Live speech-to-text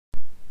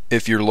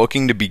If you're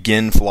looking to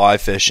begin fly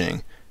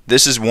fishing,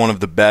 this is one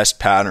of the best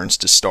patterns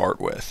to start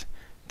with.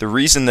 The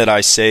reason that I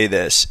say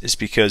this is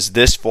because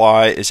this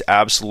fly is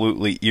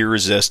absolutely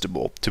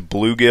irresistible to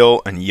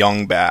bluegill and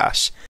young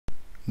bass.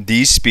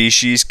 These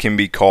species can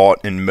be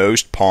caught in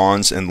most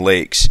ponds and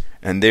lakes,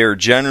 and they are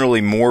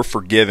generally more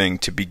forgiving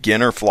to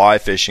beginner fly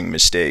fishing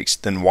mistakes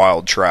than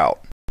wild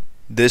trout.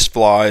 This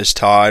fly is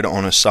tied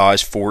on a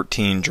size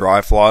 14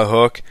 dry fly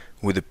hook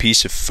with a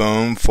piece of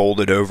foam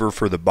folded over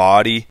for the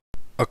body,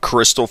 a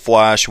crystal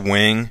flash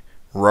wing,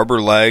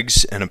 rubber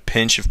legs, and a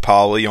pinch of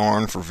poly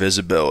yarn for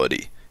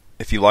visibility.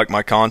 If you like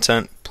my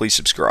content, please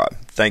subscribe.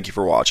 Thank you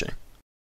for watching.